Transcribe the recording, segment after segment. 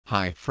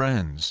Hi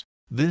friends,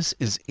 this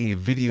is a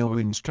video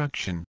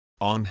instruction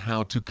on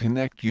how to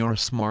connect your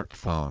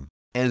smartphone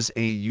as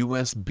a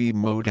USB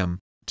modem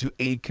to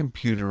a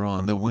computer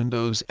on the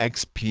Windows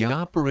XP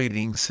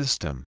operating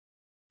system.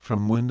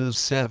 From Windows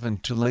 7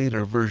 to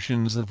later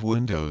versions of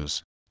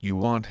Windows, you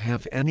won't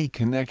have any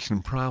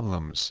connection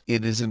problems.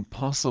 It isn't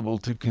possible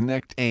to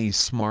connect a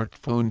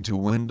smartphone to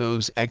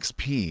Windows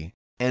XP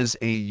as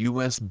a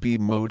USB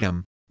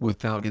modem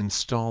without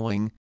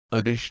installing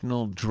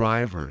additional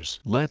drivers.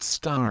 Let's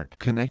start.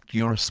 Connect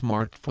your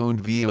smartphone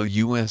via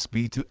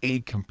USB to a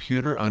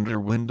computer under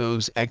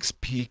Windows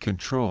XP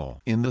control.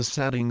 In the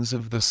settings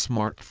of the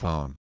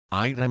smartphone,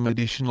 item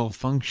additional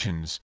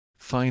functions,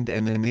 find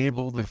and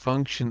enable the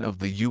function of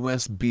the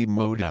USB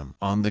modem.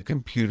 On the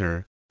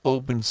computer,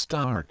 open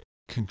Start,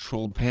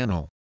 Control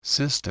Panel,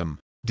 System,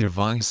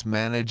 Device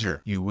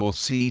Manager. You will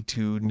see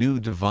two new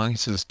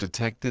devices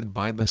detected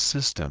by the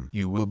system.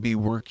 You will be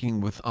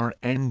working with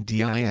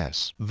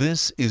Rndis.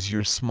 This is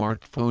your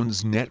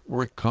smartphone's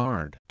network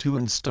card. To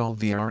install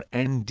the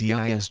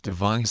Rndis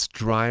device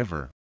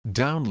driver,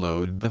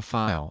 download the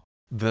file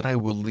that I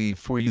will leave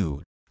for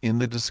you in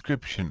the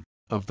description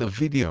of the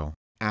video.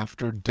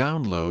 After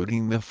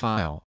downloading the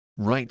file,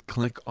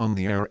 right-click on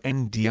the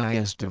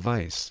Rndis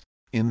device.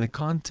 In the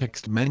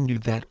context menu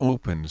that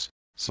opens,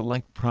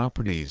 select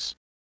Properties.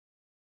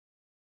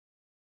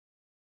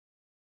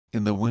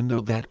 In the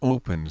window that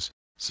opens,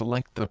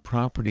 select the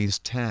Properties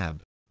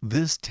tab.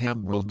 This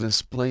tab will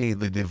display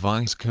the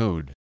device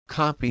code.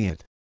 Copy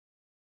it.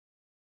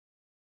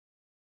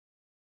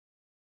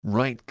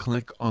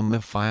 Right-click on the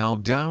file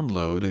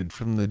downloaded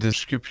from the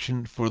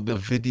description for the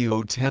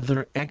video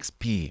Tether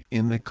XP.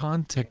 In the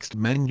context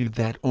menu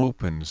that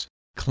opens,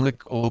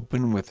 click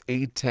Open with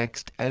a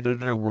text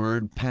editor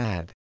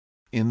WordPad.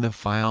 In the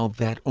file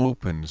that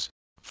opens,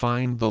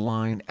 find the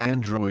line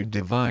Android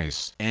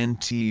device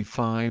NT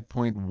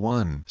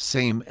 5.1,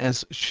 same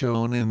as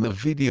shown in the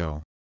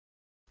video.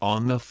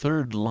 On the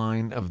third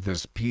line of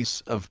this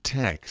piece of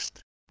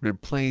text,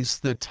 replace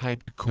the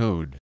typed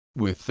code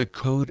with the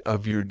code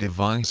of your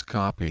device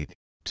copied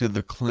to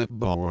the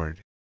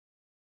clipboard.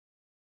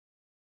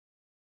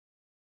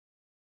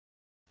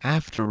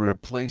 After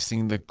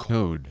replacing the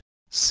code,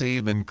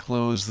 save and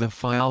close the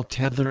file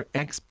Tether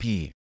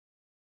XP.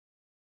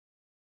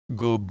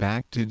 Go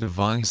back to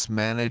Device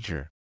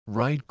Manager,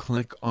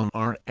 right-click on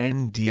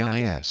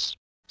Rndis,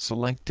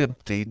 select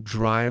Update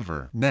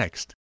Driver.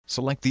 Next,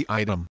 select the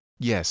item,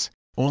 yes,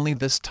 only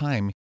this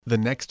time. The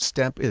next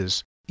step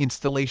is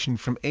installation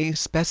from a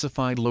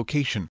specified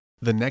location.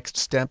 The next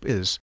step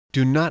is,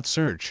 do not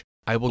search,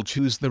 I will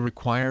choose the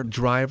required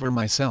driver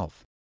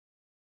myself.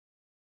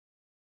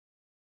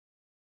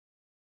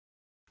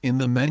 In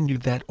the menu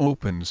that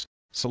opens,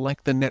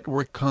 select the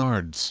network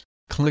cards.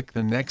 Click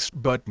the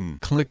Next button.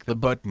 Click the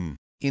button,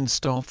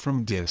 Install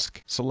from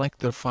Disk. Select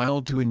the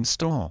file to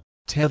install,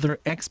 Tether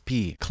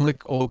XP.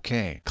 Click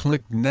OK.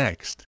 Click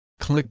Next.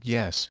 Click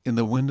Yes. In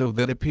the window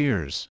that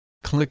appears,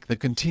 click the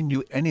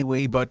Continue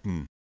Anyway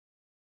button.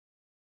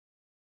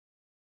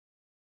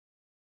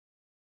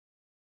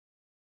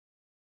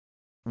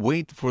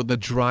 Wait for the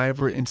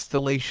driver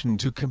installation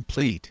to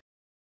complete.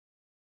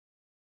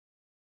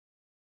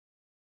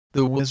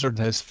 The wizard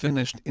has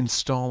finished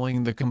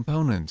installing the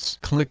components.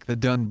 Click the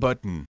Done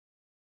button.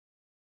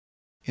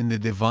 In the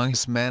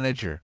Device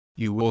Manager,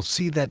 you will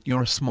see that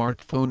your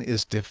smartphone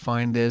is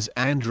defined as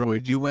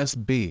Android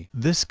USB.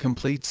 This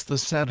completes the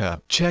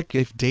setup. Check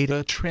if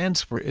data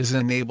transfer is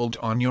enabled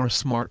on your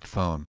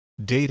smartphone.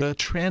 Data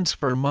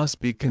transfer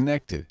must be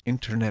connected.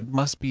 Internet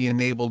must be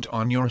enabled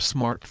on your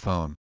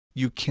smartphone.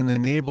 You can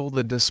enable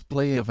the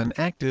display of an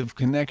active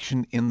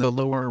connection in the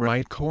lower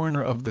right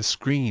corner of the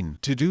screen.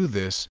 To do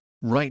this,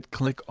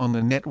 right-click on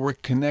the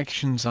Network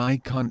Connections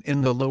icon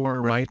in the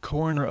lower right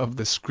corner of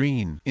the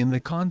screen. In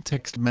the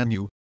context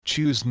menu,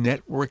 choose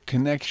Network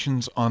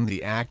Connections on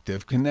the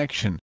active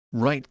connection.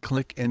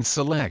 Right-click and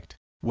select,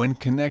 When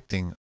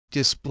connecting,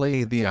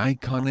 display the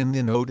icon in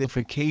the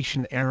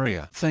notification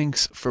area.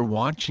 Thanks for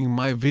watching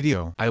my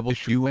video. I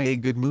wish you a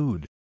good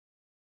mood.